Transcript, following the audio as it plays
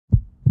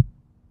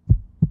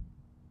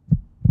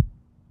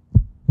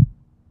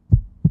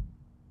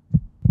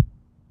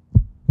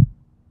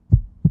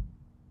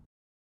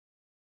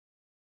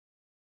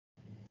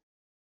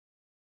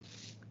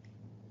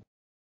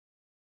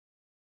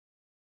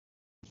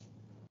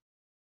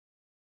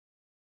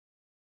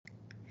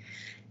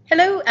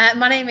Hello,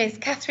 my name is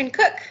Katherine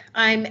Cook.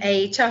 I'm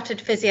a chartered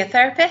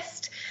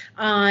physiotherapist.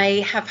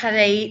 I have had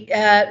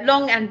a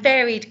long and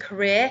varied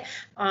career.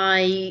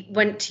 I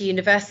went to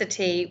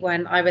university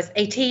when I was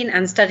 18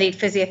 and studied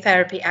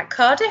physiotherapy at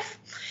Cardiff.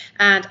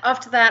 And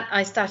after that,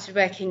 I started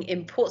working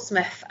in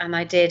Portsmouth and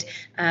I did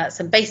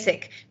some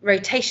basic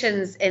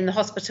rotations in the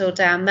hospital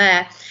down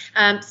there.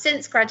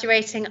 Since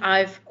graduating,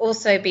 I've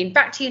also been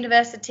back to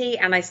university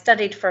and I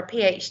studied for a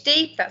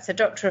PhD. That's a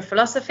Doctor of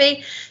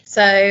Philosophy.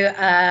 So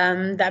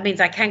that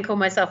means I can call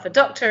myself a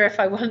doctor if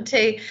I want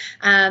to.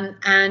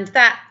 And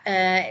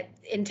that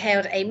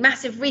entailed a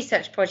massive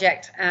research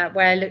project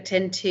where I looked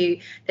into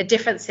the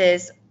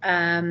differences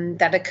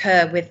that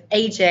occur with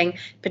aging,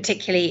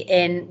 particularly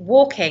in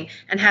walking,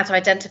 and how to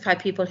identify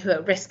people who are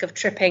at risk of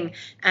tripping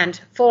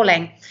and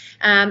falling.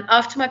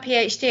 After my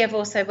PhD, I've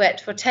also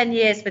worked for 10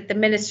 years with the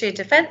Ministry of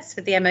Defence,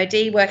 with the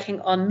MOD,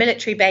 working on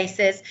military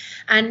bases,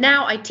 and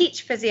now I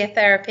teach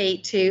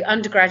physiotherapy to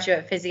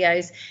undergraduate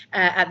physios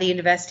at the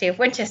University of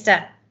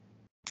Winchester.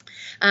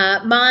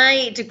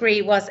 My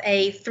degree was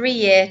a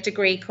 3-year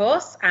degree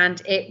course, and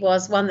it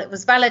was one that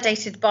was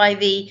validated by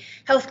the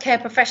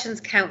Healthcare Professions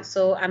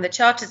Council and the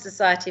Chartered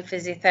Society of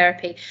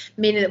Physiotherapy,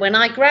 meaning that when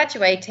I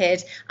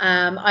graduated,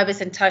 I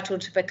was entitled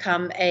to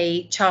become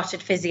a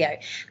chartered physio.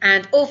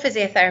 And all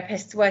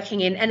physiotherapists working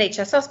in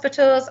NHS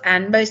hospitals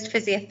and most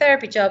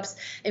physiotherapy jobs,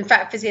 in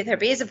fact,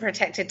 physiotherapy is a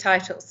protected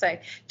title. So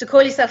to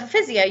call yourself a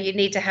physio, you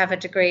need to have a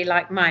degree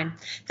like mine.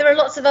 There are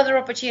lots of other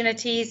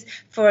opportunities,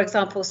 for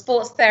example,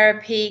 sports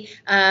therapy,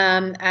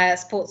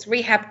 sports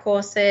rehab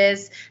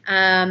courses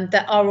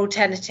that are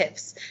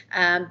alternatives.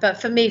 But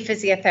for me,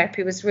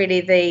 physiotherapy was really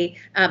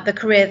the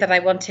career that I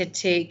wanted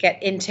to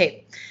get into.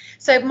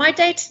 So my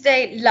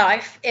day-to-day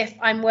life, if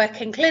I'm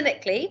working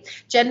clinically,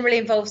 generally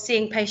involves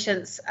seeing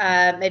patients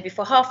maybe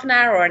for half an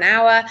hour or an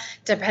hour,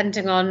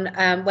 depending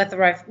on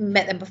whether I've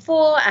met them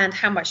before and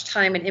how much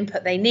time and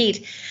input they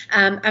need.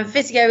 And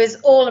physio is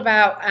all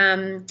about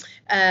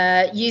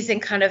using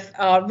kind of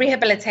our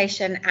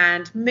rehabilitation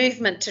and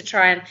movement to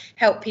try and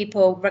help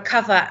people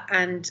recover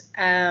and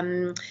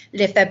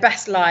live their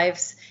best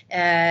lives,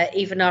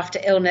 even after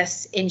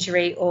illness,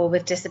 injury, or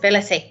with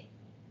disability.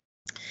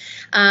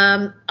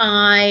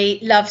 I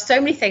love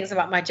so many things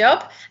about my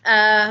job.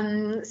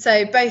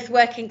 So both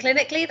working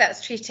clinically,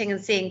 that's treating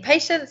and seeing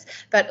patients,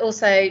 but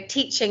also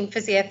teaching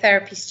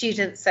physiotherapy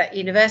students at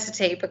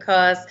university,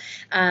 because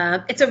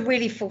it's a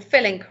really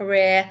fulfilling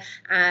career.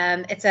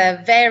 It's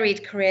a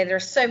varied career. There are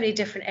so many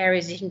different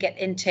areas you can get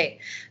into.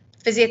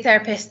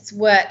 Physiotherapists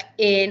work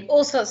in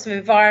all sorts of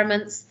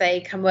environments.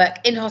 They can work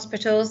in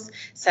hospitals,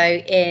 so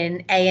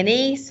in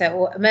A&E,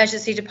 so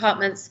emergency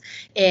departments,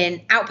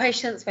 in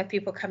outpatients where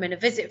people come in and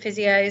visit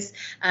physios,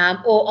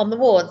 or on the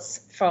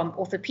wards, from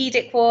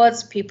orthopedic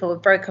wards, people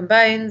with broken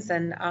bones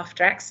and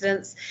after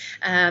accidents,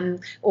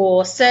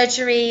 or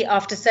surgery,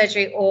 after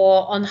surgery,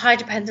 or on high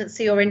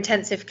dependency or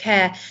intensive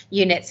care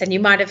units. And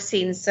you might have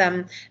seen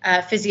some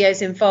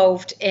physios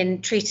involved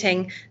in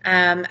treating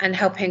and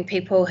helping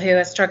people who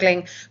are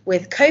struggling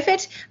with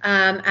COVID,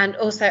 and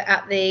also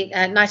at the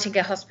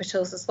Nightingale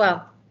hospitals as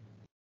well.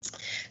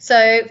 So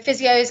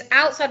physios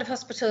outside of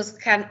hospitals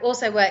can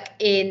also work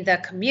in the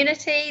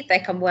community. They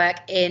can work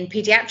in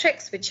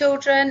paediatrics with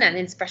children and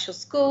in special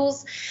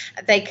schools.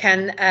 They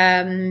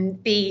can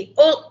be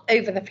all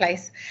over the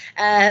place.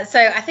 So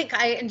I think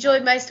I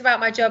enjoy most about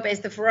my job is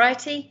the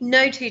variety.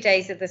 No 2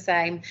 days are the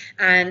same,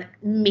 and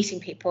meeting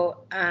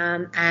people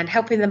and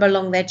helping them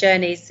along their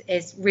journeys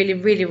is really,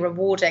 really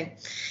rewarding.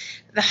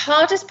 The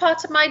hardest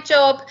part of my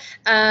job,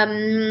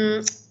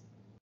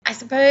 I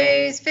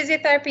suppose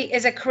physiotherapy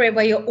is a career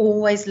where you're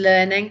always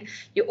learning.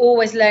 You're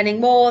always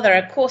learning more. There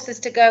are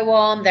courses to go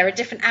on. There are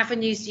different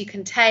avenues you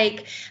can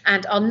take,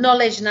 and our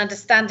knowledge and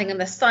understanding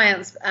and the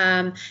science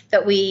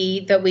that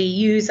we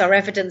use, our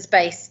evidence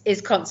base,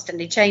 is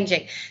constantly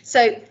changing.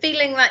 So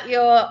feeling that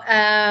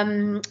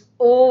you're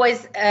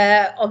always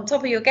on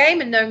top of your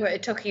game and knowing what you're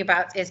talking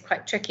about is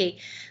quite tricky.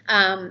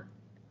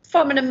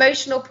 From an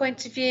emotional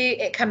point of view,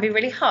 it can be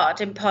really hard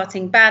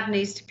imparting bad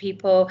news to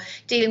people,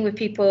 dealing with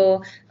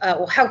people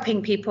or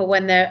helping people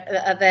when they're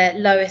at their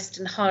lowest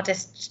and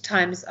hardest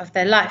times of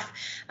their life.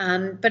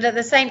 But at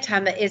the same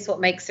time, that is what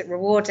makes it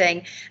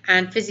rewarding.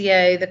 And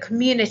physio, the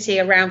community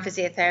around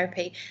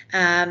physiotherapy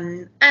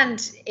and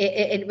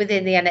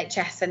within the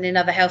NHS and in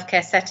other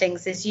healthcare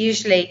settings is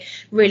usually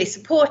really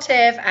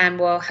supportive and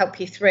will help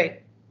you through.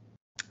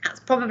 That's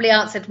probably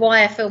answered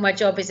why I feel my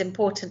job is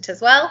important as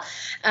well.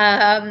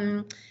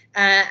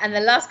 And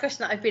the last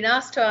question that I've been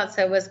asked to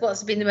answer was,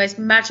 what's been the most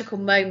magical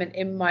moment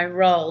in my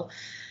role?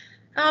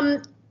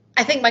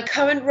 I think my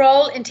current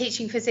role in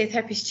teaching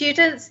physiotherapy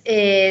students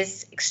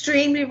is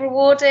extremely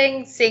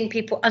rewarding, seeing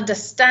people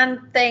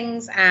understand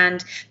things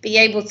and be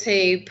able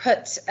to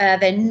put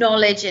their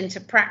knowledge into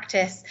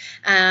practice,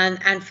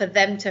 and for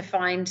them to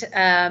find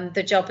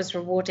the job as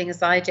rewarding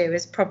as I do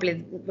is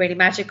probably really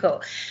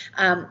magical.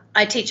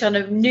 I teach on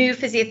a new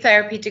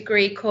physiotherapy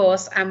degree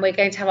course, and we're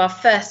going to have our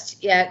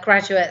first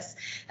graduates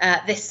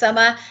this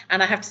summer,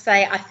 and I have to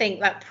say I think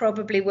that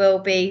probably will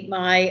be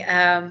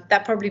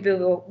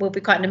will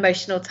be quite an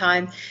emotional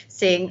time,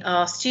 seeing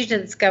our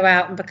students go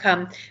out and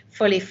become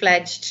fully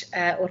fledged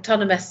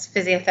autonomous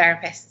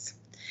physiotherapists.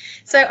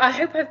 So I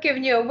hope I've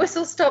given you a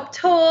whistle-stop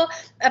tour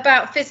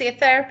about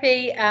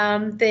physiotherapy,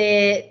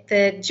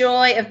 the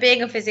joy of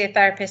being a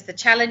physiotherapist, the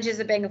challenges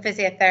of being a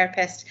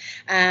physiotherapist,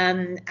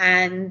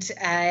 and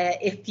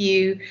if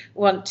you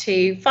want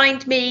to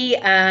find me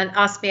and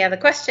ask me other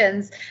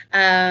questions,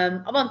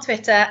 I'm on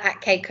Twitter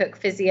at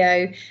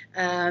kcookphysio,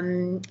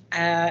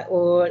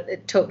 or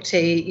talk to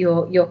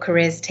your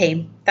careers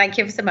team. Thank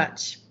you so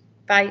much.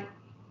 Bye.